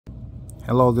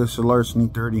Hello, this is Larceny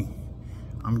 30.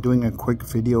 I'm doing a quick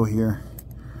video here.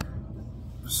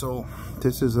 So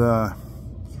this is an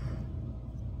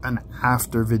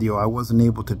after video. I wasn't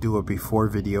able to do a before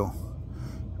video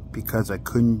because I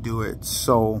couldn't do it,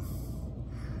 so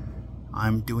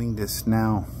I'm doing this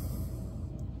now.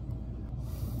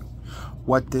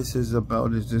 What this is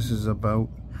about is a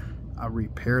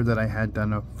repair that I had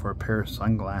done for a pair of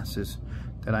sunglasses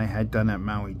that I had done at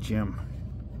Maui Gym.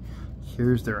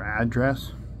 Here's their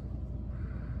address.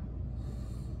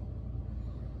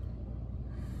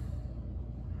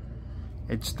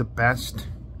 It's the best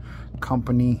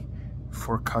company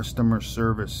for customer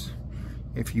service.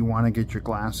 If you want to get your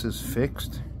glasses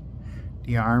fixed,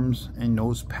 the arms and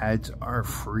nose pads are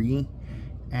free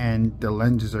and the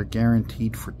lenses are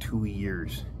guaranteed for 2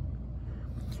 years.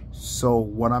 So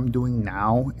what I'm doing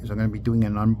now is I'm going to be doing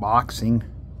an unboxing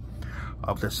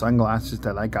of the sunglasses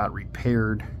that I got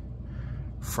repaired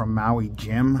from Maui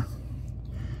Gym.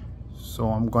 So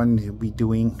I'm going to be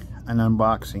doing an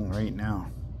unboxing right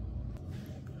now.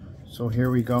 So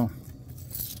here we go.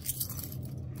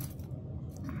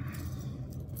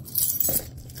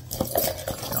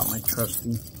 Got my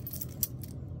trusty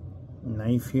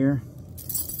knife here.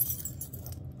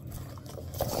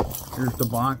 Here's the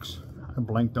box. I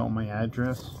blanked out my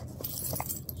address.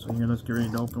 So here, let's get ready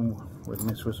to open with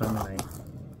my Swiss Army knife.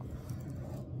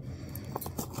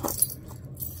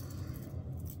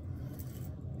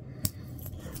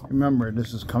 Remember,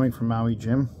 this is coming from Maui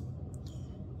Gym.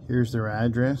 Here's their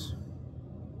address.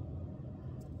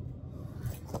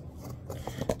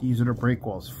 These are the brake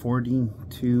walls.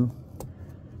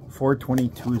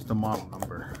 422 is the model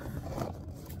number.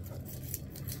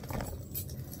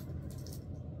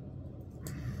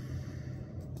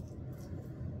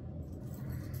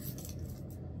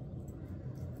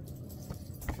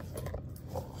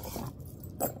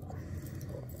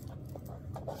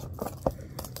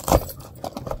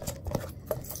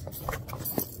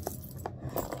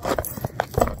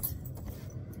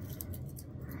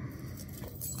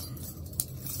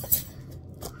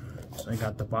 I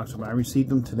got the box. I received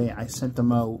them today. I sent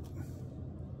them out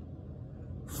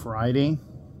Friday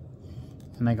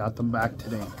and I got them back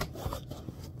today.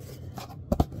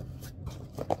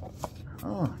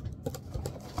 Oh,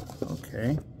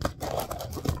 okay.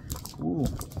 Ooh,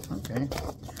 okay.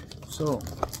 So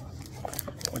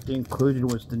what they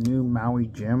included was the new Maui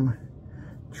Gym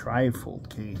trifold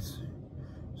case.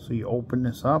 So you open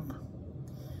this up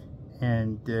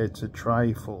and it's a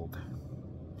trifold.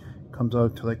 Comes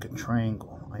out to like a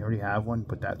triangle. I already have one,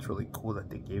 but that's really cool that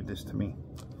they gave this to me.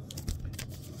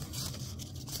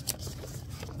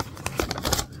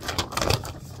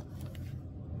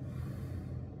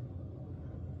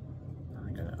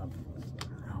 I got it up.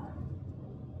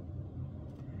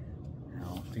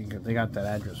 No, they got that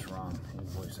address wrong.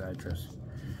 Invoice address.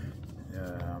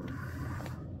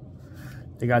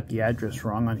 They got the address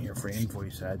wrong on here for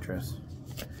invoice address.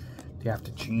 They have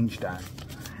to change that.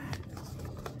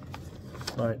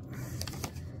 But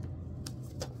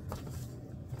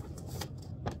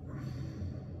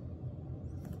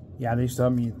yeah, they still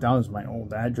have me down as my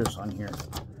old address on here.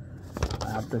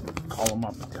 I have to call them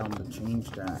up and tell them to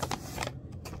change that.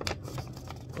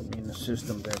 Put me in the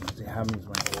system there because they have me as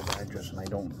my old address and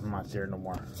I'm not there no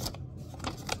more.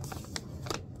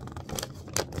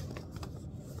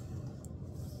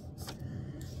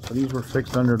 So these were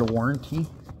fixed under the warranty.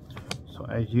 So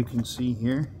as you can see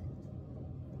here,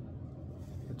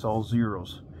 it's all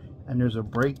zeros, and there's a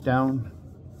breakdown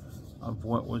of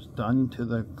what was done to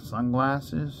the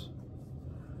sunglasses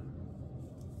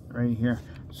right here.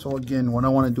 So again, what I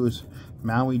want to do is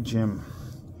Maui Gym.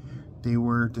 They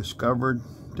were discovered.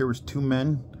 There was 2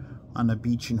 men on a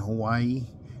beach in Hawaii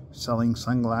selling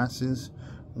sunglasses.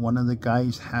 One of the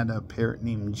guys had a parrot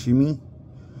named Jimmy,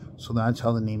 so that's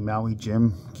how the name Maui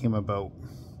Gym came about.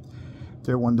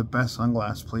 They're one of the best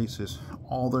sunglass places.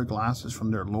 All their glasses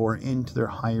from their lower end to their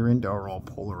higher end are all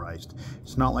polarized.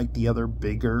 It's not like the other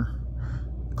bigger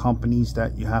companies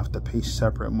that you have to pay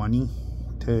separate money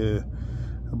to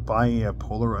buy a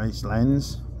polarized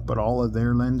lens, but all of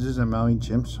their lenses at Maui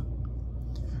Gyms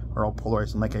are all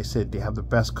polarized. And like I said, they have the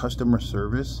best customer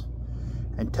service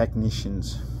and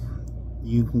technicians.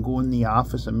 You can go in the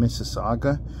office at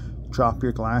Mississauga, drop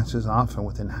your glasses off, and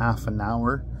within half an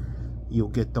hour you'll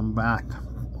get them back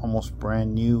almost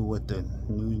brand new with the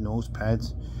new nose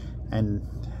pads and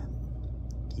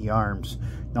the arms.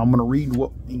 Now I'm going to read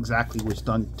what exactly was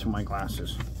done to my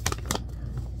glasses.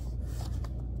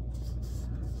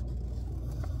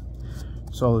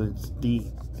 So it's the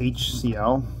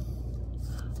HCL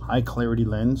high clarity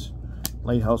lens,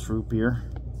 Lighthouse root beer.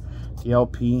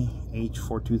 DLP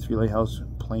H423 Lighthouse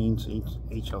Plains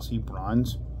HLC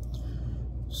bronze.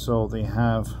 So they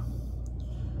have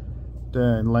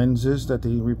the lenses that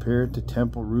they repaired to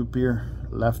temple, root beer,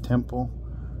 left temple,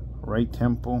 right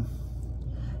temple.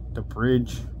 The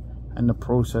bridge and the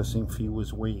processing fee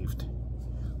was waived,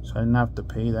 so I didn't have to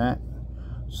pay that.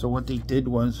 So what they did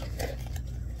was,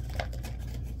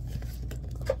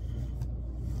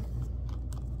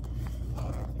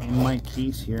 in my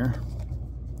case here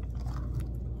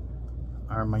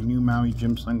are my new Maui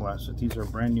Jim sunglasses. These are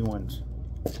brand new ones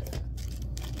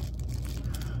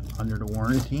under the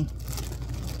warranty.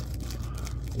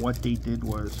 What they did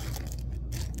was,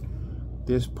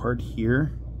 this part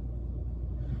here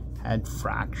had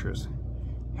fractures,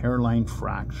 hairline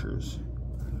fractures.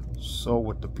 So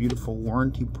with the beautiful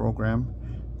warranty program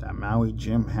that Maui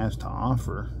Jim has to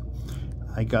offer,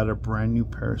 I got a brand new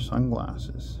pair of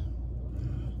sunglasses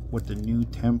with the new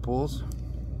temples,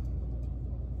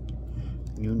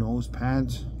 new nose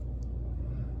pads.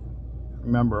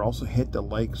 Remember, also hit the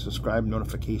like, subscribe,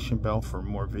 notification bell for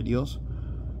more videos.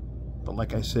 But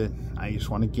like I said, I just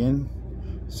want to again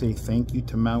say thank you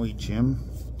to Maui Jim,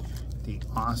 the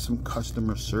awesome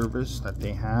customer service that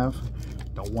they have,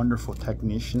 the wonderful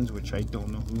technicians, which I don't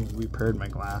know who repaired my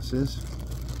glasses,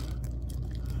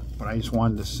 but I just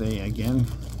wanted to say again,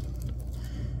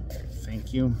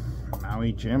 thank you,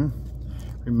 Maui Jim.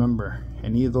 Remember,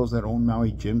 any of those that own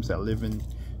Maui Gyms that live in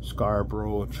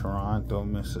Scarborough, Toronto,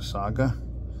 Mississauga,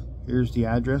 here's the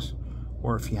address.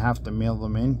 Or if you have to mail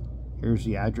them in, here's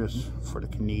the address for the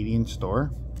Canadian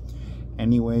store.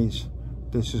 Anyways,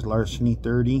 this is Larceny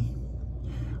 30.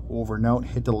 Over and out.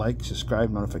 Hit the like,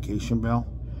 subscribe, notification bell.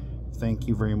 Thank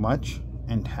you very much,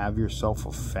 and have yourself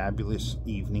a fabulous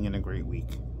evening and a great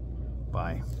week.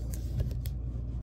 Bye.